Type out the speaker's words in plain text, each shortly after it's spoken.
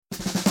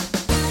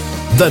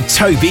The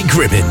Toby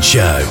Gribbin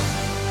Show.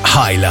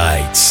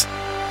 Highlights.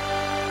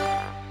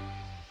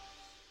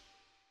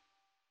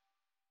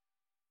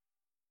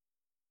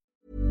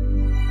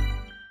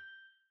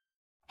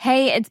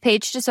 Hey, it's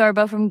Paige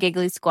DeSorbo from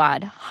Giggly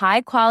Squad.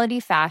 High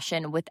quality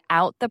fashion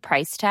without the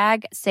price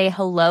tag. Say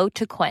hello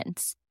to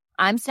Quince.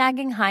 I'm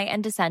snagging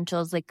high-end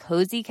essentials like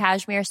cozy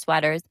cashmere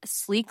sweaters,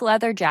 sleek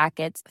leather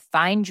jackets,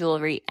 fine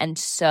jewelry, and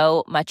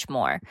so much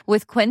more.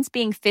 With Quince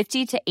being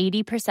 50 to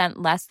 80%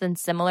 less than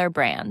similar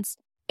brands.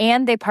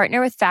 And they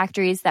partner with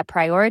factories that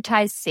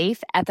prioritize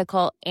safe,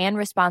 ethical, and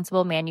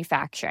responsible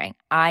manufacturing.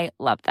 I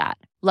love that.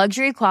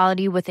 Luxury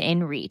quality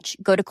within reach.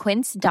 Go to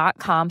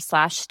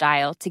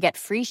quince.com/style to get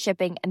free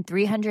shipping and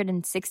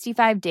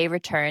 365-day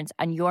returns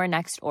on your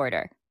next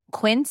order.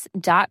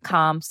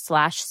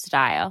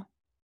 Quince.com/style.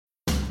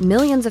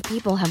 Millions of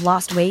people have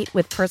lost weight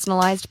with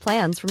personalized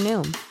plans from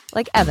Noom.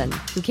 Like Evan,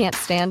 who can't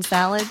stand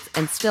salads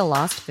and still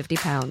lost 50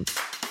 pounds.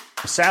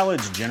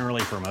 Salads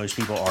generally for most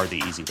people are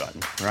the easy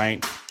button,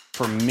 right?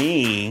 For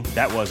me,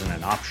 that wasn't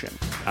an option.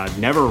 I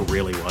never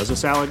really was a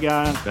salad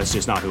guy. That's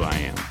just not who I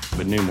am.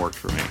 But Noom worked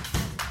for me.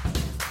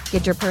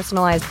 Get your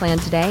personalized plan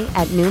today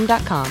at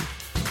Noom.com.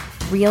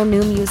 Real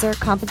Noom user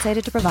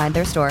compensated to provide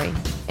their story.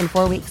 In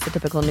 4 weeks, the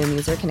typical Noom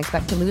user can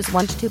expect to lose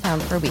 1 to 2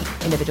 pounds per week.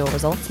 Individual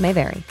results may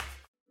vary.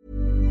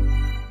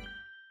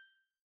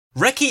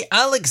 Ricky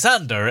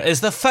Alexander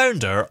is the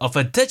founder of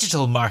a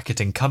digital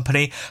marketing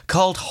company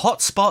called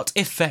Hotspot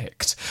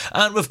Effect.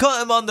 And we've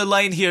got him on the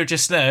line here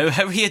just now.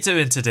 How are you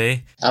doing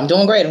today? I'm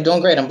doing great. I'm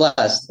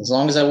blessed. As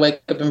long as I wake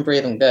up and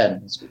breathe, I'm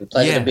good. It's a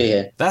pleasure to be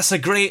here. That's a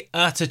great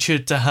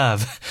attitude to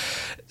have.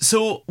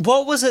 So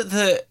what was it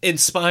that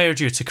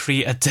inspired you to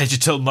create a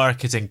digital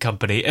marketing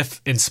company,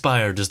 if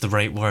inspired is the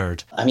right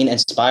word? I mean,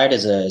 inspired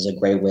is a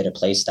great way to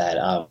place that.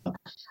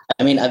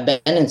 I've been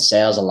in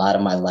sales a lot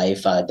of my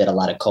life. I did a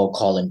lot of cold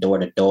calling door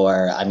to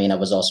door. I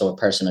was also a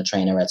personal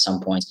trainer at some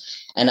points.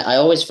 And I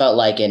always felt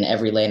like in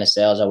every lane of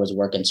sales, I was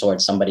working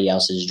towards somebody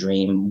else's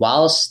dream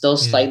while still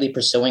slightly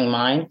pursuing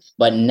mine,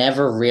 but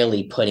never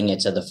really putting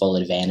it to the full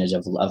advantage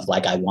of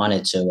like I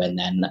wanted to. And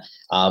then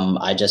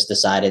I just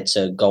decided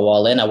to go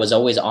all in. I was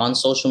always on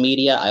social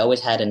media. I always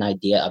had an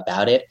idea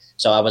about it.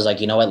 So I was like,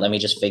 you know what, let me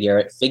just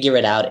figure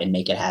it out and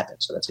make it happen.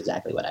 So that's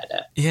exactly what I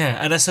did.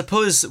 Yeah. And I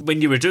suppose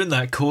when you were doing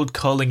that cold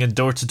calling and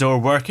door to door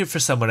working for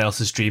someone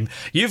else's dream,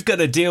 you've got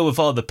to deal with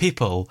all the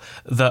people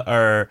that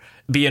are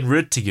being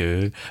rude to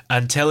you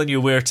and telling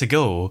you where to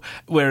go.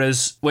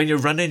 Whereas when you're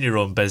running your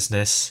own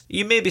business,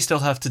 you maybe still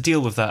have to deal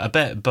with that a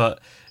bit,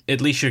 but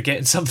at least you're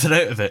getting something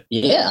out of it.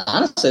 Yeah,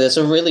 honestly, that's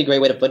a really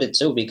great way to put it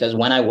too, because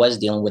when I was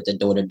dealing with the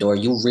door-to-door,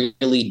 you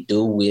really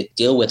do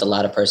deal with a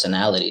lot of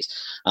personalities.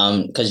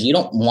 Because you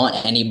don't want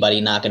anybody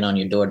knocking on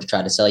your door to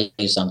try to sell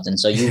you something.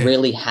 So you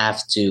really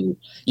have to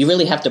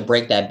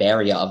break that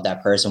barrier of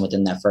that person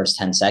within that first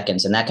 10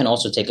 seconds. And that can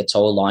also take a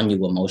toll on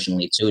you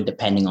emotionally too,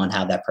 depending on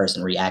how that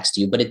person reacts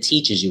to you, but it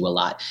teaches you a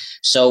lot.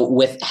 So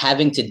with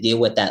having to deal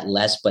with that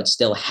less, but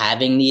still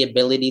having the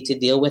ability to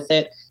deal with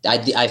it,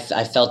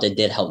 I felt it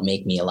did help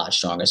make me a lot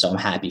stronger. So I'm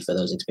happy for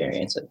those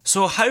experiences.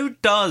 So how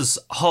does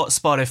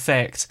Hotspot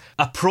Effect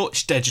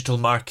approach digital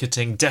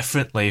marketing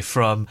differently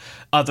from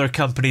other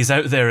companies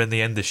out there in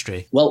the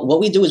industry? Well, what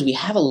we do is we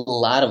have a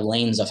lot of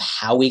lanes of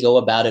how we go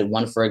about it.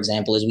 One, for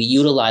example, is we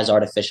utilize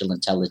artificial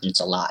intelligence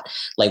a lot.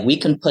 Like we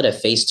can put a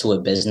face to a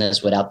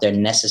business without there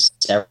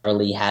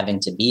necessarily having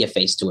to be a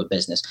face to a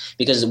business.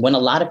 Because when a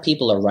lot of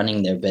people are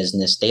running their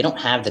business, they don't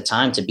have the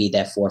time to be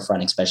that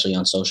forefront, especially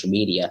on social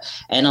media.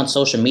 And on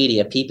social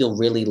media, people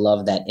really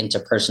love that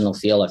interpersonal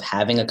feel of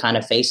having a kind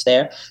of face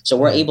there. So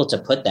we're able to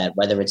put that,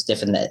 whether it's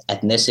different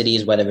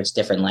ethnicities, whether it's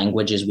different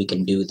languages, we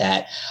can do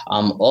that.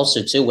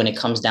 Also, too, when it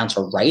comes down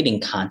to writing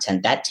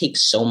content, that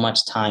takes so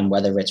much time,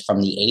 whether it's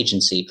from the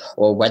agency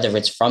or whether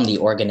it's from the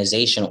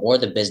organization or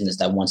the business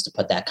that wants to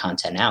put that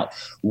content out.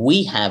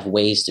 We have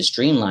ways to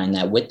streamline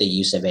that with the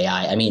use of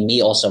AI. I mean,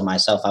 me also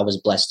myself, I was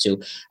blessed to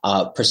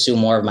pursue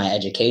more of my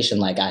education.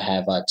 Like I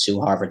have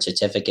 2 Harvard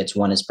certificates.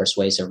 One is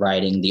persuasive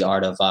writing, the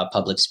art of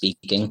public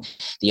speaking.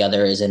 The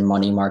other is in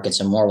money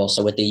markets and morals.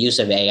 So with the use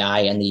of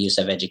AI and the use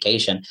of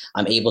education,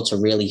 I'm able to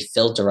really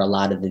filter a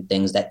lot of the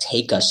things that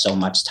take us so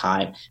much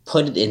time,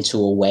 put it into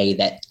a way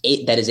that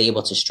is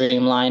able to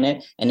streamline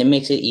it, and it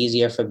makes it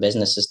easier for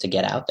businesses to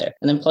get out there.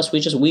 And then plus we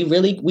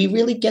really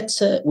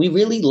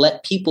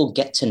let people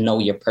get to know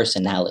your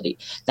personality.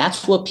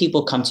 That's what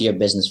people come to your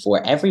business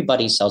for.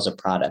 Everybody sells a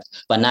product,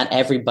 but not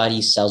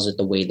everybody sells it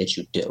the way that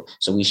you do.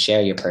 So we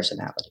share your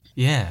personality.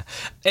 Yeah.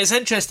 It's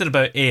interesting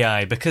about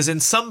AI because in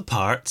some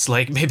parts,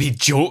 like maybe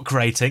joke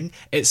writing,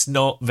 it's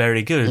not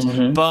very good.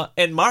 Mm-hmm. But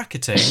in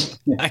marketing,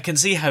 I can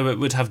see how it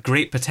would have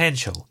great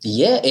potential.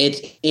 Yeah,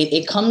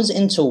 it comes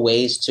into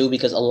ways too,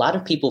 because a lot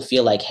of people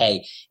feel like,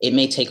 hey, it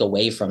may take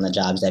away from the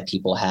jobs that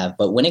people have.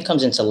 But when it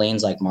comes into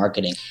lanes like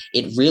marketing,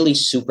 it really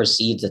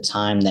supersedes the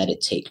time that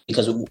it takes.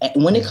 Because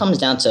when it comes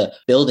down to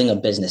building a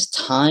business,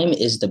 time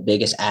is the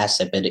biggest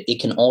asset, but it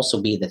can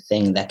also be the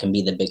thing that can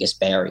be the biggest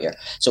barrier.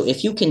 So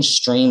if you can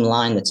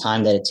streamline the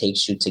time that it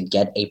takes you to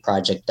get a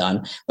project done,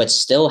 done, but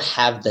still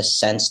have the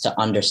sense to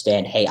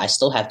understand, hey, I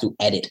still have to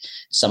edit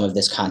some of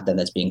this content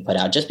that's being put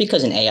out. Just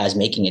because an AI is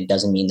making it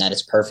doesn't mean that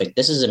it's perfect.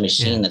 This is a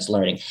machine that's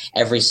learning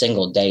every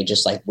single day,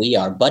 just like we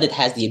are, but it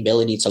has the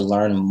ability to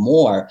learn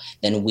more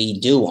than we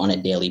do on a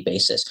daily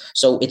basis.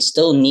 So it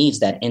still needs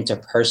that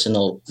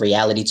interpersonal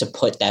reality to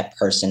put that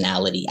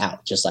personality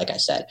out, just like I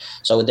said.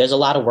 So there's a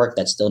lot of work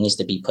that still needs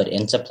to be put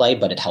into play,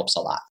 but it helps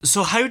a lot.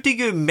 So how do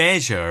you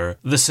measure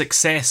the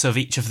success of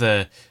each of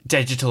the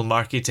digital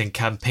marketing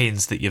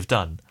campaigns that you've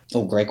done?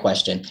 Oh, great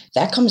question.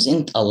 That comes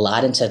in a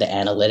lot into the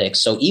analytics.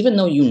 So even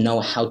though you know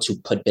how to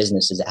put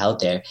businesses out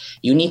there,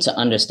 you need to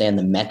understand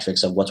the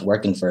metrics of what's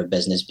working for a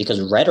business,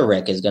 because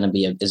rhetoric is going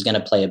to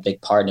play a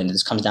big part, and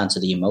this comes down to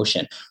the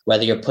emotion.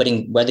 Whether you're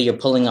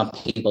pulling up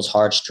people's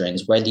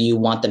heartstrings, whether you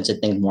want them to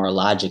think more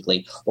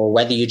logically, or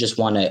whether you just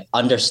want to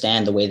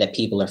understand the way that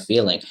people are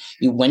feeling.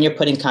 When you're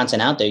putting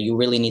content out there, you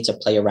really need to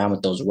play around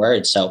with those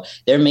words. So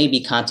there may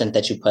be content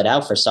that you put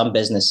out for some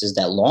businesses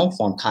that long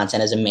form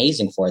content is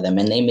amazing for them,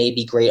 and they may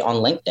be great on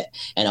LinkedIn,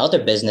 and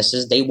other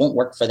businesses, they won't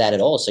work for that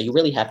at all. So you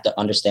really have to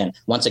understand,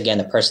 once again,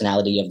 the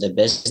personality of the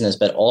business,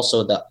 but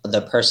also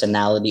the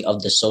personality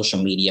of the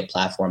social media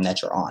platform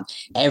that you're on.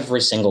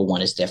 Every single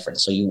one is different.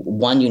 So you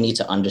need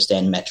to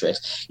understand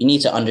metrics. You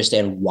need to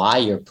understand why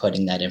you're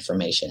putting that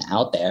information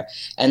out there.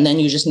 And then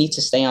you just need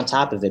to stay on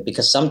top of it,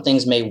 because some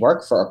things may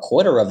work for a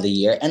quarter of the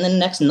year, and then the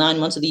next 9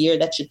 months of the year,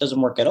 that shit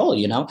doesn't work at all,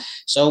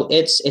 So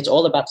it's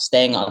all about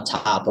staying on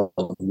top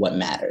of what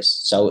matters.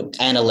 So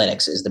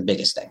analytics is the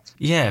biggest thing.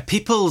 Yeah,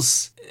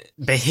 people's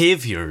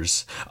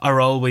behaviours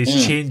are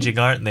always changing,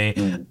 aren't they?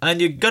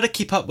 And you've got to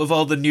keep up with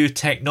all the new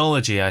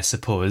technology, I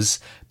suppose,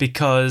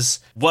 because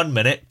 1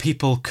 minute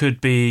people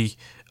could be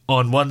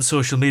on one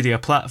social media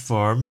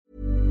platform.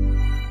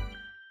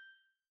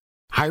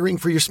 Hiring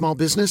for your small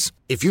business?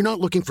 If you're not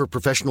looking for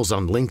professionals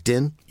on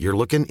LinkedIn, you're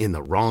looking in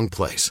the wrong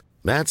place.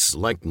 That's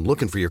like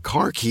looking for your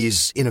car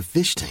keys in a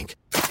fish tank.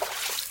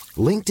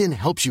 LinkedIn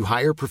helps you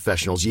hire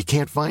professionals you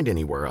can't find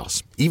anywhere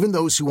else, even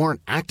those who aren't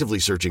actively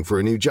searching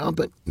for a new job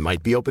but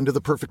might be open to the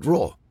perfect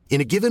role.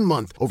 In a given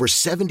month, over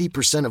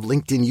 70% of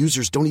LinkedIn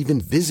users don't even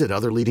visit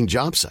other leading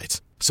job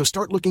sites. So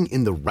start looking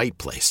in the right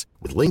place.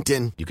 With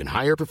LinkedIn, you can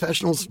hire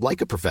professionals like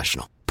a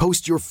professional.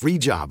 Post your free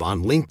job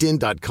on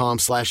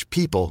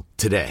linkedin.com/people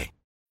today.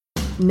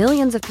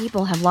 Millions of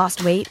people have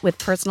lost weight with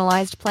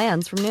personalized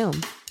plans from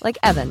Noom. Like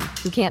Evan,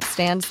 who can't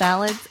stand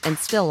salads and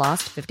still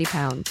lost 50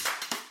 pounds.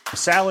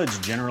 Salads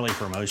generally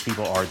for most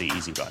people are the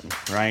easy button,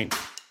 right?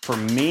 For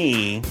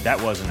me, that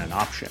wasn't an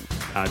option.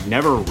 I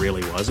never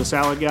really was a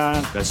salad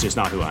guy. That's just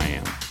not who I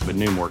am. But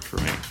Noom worked for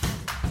me.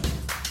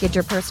 Get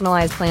your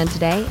personalized plan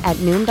today at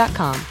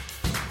Noom.com.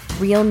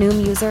 Real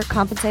Noom user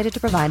compensated to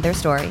provide their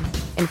story.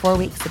 In 4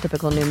 weeks, the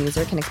typical Noom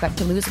user can expect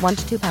to lose 1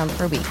 to 2 pounds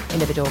per week.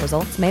 Individual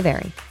results may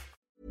vary.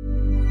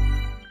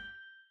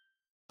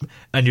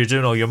 And you're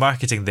doing all your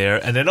marketing there,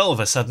 and then all of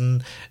a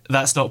sudden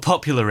that's not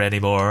popular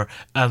anymore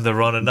and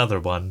they're on another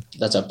one.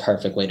 That's a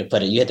perfect way to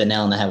put it. You hit the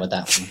nail on the head with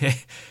that one.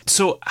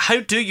 So how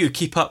do you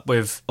keep up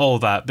with all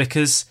that?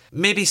 Because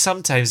maybe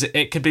sometimes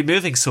it can be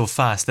moving so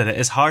fast that it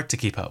is hard to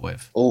keep up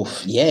with. Oh,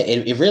 yeah,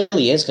 it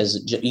really is, because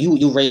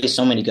you raised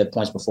so many good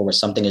points before, where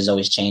something is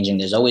always changing.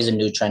 There's always a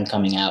new trend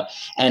coming out.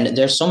 And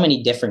there's so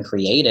many different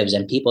creatives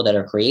and people that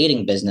are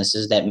creating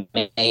businesses that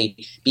may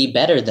be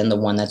better than the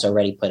one that's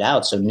already put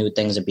out. So new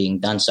things are being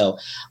done. So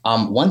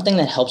one thing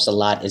that helps a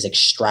lot is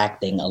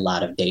extracting a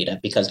lot of data,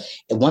 because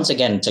once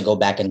again, to go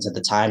back into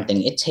the time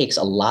thing, it takes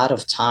a lot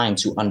of time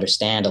to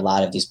understand a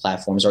lot of these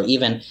platforms, or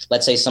even,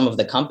 let's say, some of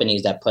the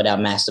companies that put out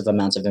massive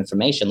amounts of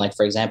information. Like,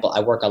 for example, I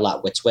work a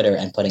lot with Twitter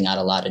and putting out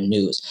a lot of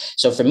news.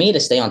 So for me to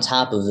stay on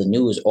top of the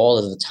news all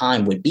of the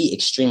time would be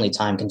extremely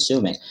time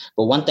consuming.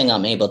 But one thing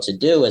I'm able to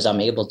do is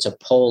I'm able to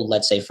pull,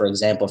 let's say, for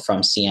example,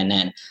 from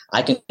CNN.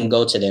 I can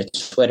go to their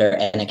Twitter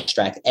and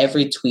extract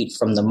every tweet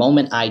from the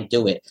moment I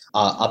do it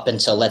up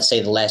until, let's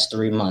say, the last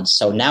 3 months.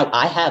 So now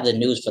I have the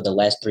news for the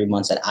last 3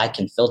 months that I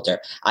can filter.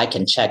 I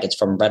can check. It's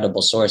from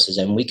reputable sources,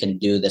 and we can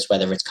do this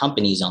whether it's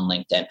companies on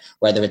LinkedIn,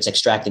 whether it's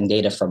extracting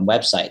data from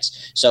websites.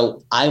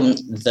 So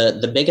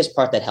the biggest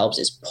part that helps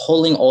is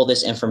pulling all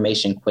this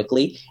information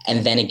quickly,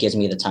 and then it gives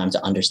me the time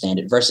to understand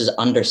it, versus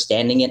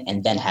understanding it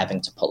and then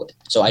having to pull it.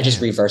 So I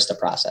just reverse the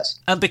process.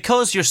 And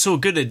because you're so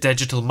good at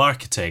digital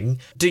marketing,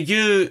 do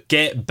you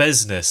get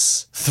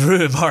business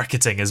through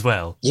marketing as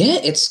well? Yeah,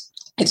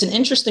 it's an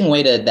interesting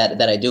way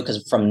that I do,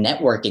 because from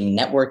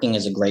networking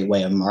is a great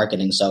way of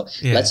marketing. So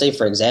let's say,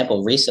 for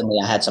example, recently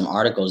I had some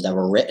articles that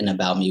were written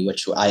about me,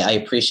 which I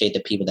appreciate the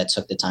people that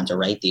took the time to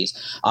write these.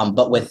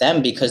 But with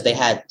them, because they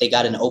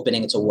got an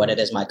opening to what it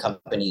is my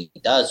company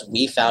does,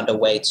 we found a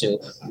way to,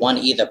 one,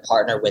 either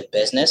partner with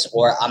business,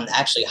 or I'm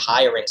actually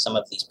hiring some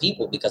of these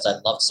people because I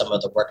loved some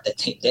of the work that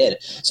they did.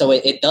 So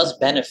it does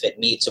benefit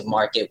me to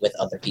market with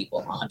other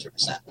people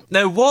 100%.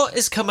 Now, what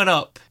is coming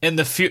up in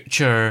the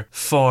future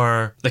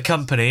for the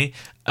company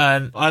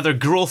and are there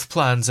growth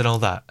plans and all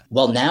that?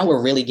 Well, now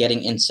we're really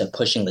getting into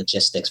pushing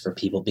logistics for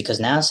people, because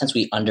now, since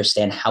we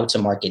understand how to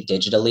market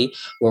digitally,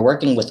 we're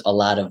working with a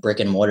lot of brick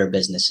and mortar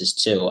businesses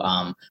too,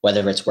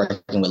 whether it's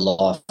working with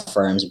law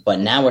firms, but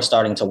now we're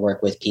starting to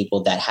work with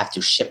people that have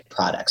to ship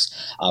products,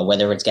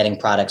 whether it's getting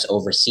products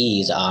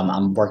overseas.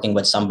 I'm working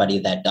with somebody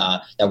that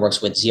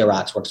works with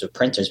Xerox, works with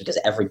printers, because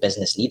every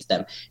business needs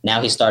them.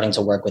 Now he's starting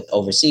to work with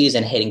overseas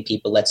and hitting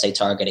people, let's say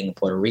targeting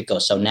Puerto Rico.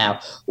 So now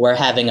we're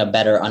having a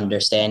better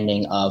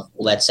understanding of,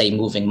 let's say,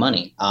 moving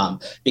money.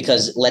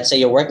 Because let's say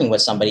you're working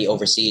with somebody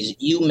overseas,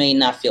 you may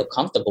not feel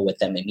comfortable with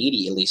them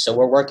immediately. So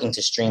we're working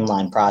to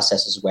streamline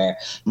processes where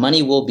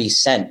money will be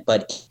sent,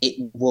 but it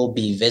will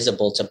be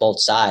visible to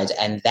both sides.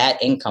 And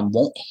that income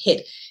won't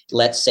hit,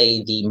 let's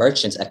say, the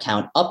merchant's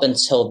account up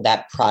until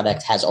that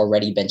product has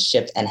already been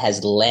shipped and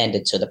has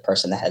landed to the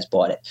person that has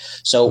bought it.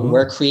 So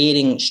we're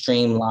creating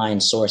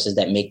streamlined sources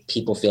that make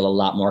people feel a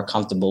lot more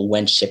comfortable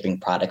when shipping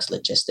products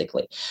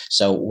logistically.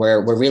 So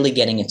we're really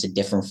getting into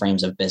different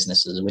frames of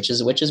businesses, which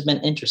has been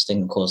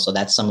interesting and cool. So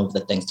that's some of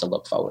the things to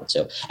look forward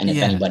to. And if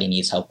anybody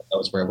needs help with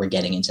those, we're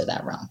getting into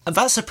that realm. And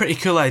that's a pretty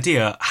cool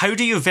idea. How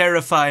do you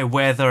verify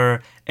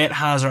whether it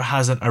has or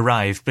hasn't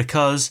arrived?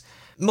 Because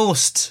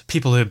most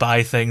people who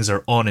buy things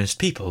are honest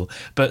people,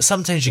 but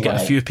sometimes you get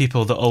a few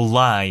people that will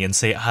lie and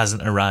say it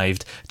hasn't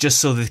arrived just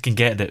so they can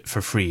get it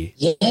for free.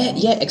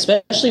 Yeah,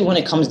 especially when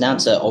it comes down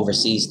to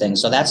overseas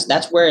things. So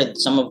that's where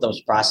some of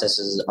those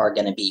processes are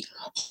going to be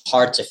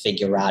hard to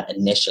figure out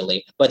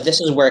initially. But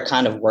this is where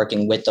kind of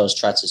working with those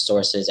trusted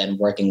sources and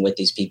working with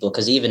these people,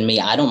 because even me,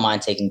 I don't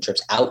mind taking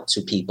trips out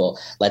to people,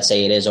 let's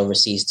say it is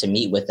overseas, to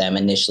meet with them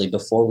initially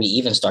before we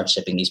even start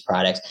shipping these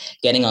products,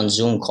 getting on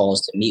Zoom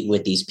calls to meet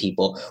with these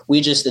people.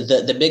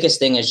 The biggest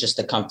thing is just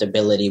the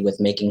comfortability with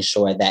making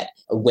sure that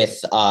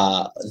with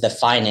the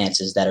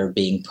finances that are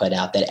being put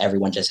out, that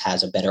everyone just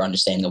has a better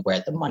understanding of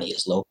where the money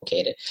is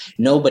located.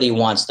 Nobody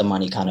wants the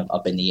money kind of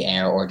up in the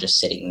air or just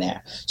sitting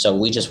there. So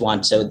we just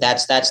want to,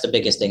 that's the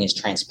biggest thing, is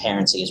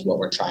transparency is what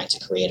we're trying to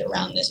create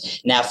around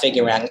this. Now,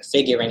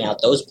 figuring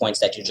out those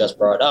points that you just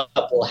brought up,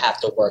 we'll have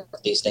to work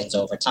with these things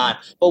over time,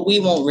 but we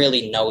won't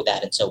really know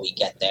that until we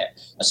get there.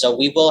 So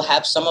we will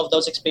have some of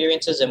those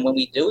experiences, and when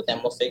we do, then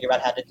we'll figure out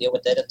how to deal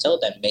with it. Until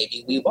then,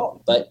 maybe we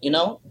won't, but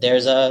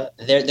there's a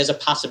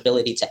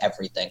possibility to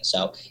everything.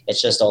 So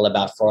it's just all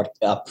about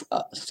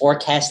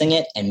forecasting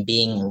it and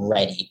being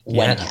ready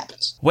when it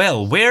happens.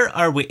 Well, where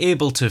are we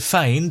able to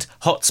find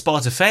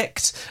Hotspot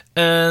Effect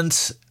and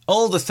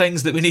all the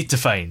things that we need to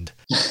find?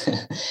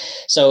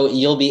 So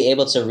you'll be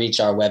able to reach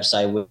our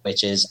website,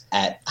 which is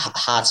at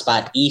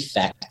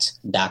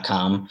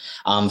hotspoteffect.com.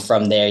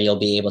 From there, you'll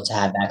be able to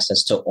have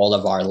access to all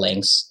of our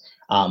links.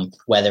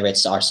 Whether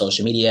it's our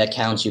social media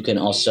accounts, you can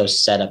also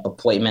set up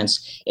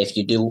appointments. If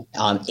you do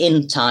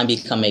in time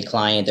become a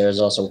client, there is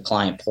also a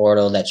client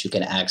portal that you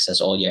can access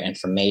all your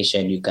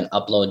information. You can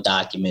upload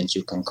documents.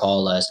 You can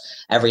call us.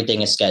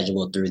 Everything is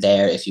scheduled through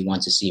there. If you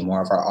want to see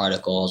more of our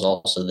articles,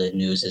 also the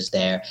news is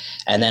there.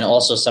 And then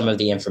also some of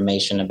the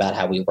information about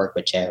how we work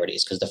with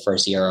charities, because the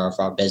first year of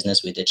our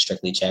business, we did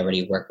strictly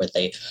charity work with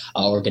a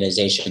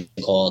organization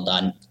called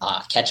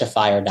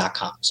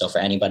catchafire.com. So for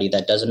anybody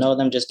that doesn't know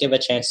them, just give a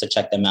chance to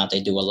check them out.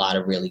 They do a lot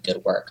of really good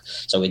work.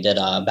 So we did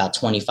about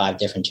 25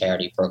 different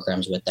charity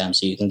programs with them.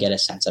 So you can get a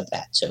sense of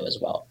that too as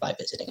well by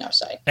visiting our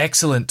site.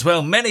 Excellent.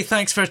 Well, many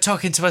thanks for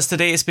talking to us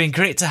today. It's been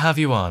great to have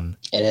you on.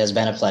 It has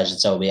been a pleasure,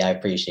 Toby. I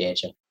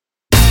appreciate you.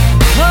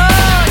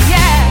 Oh,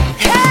 yeah.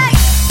 Hey!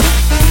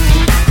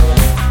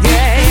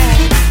 Yeah.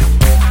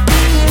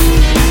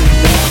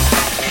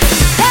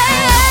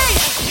 Hey!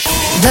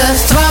 The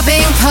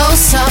throbbing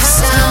pulse of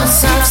sound.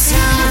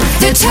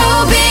 The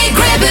Toby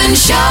Gribbon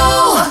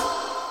Show.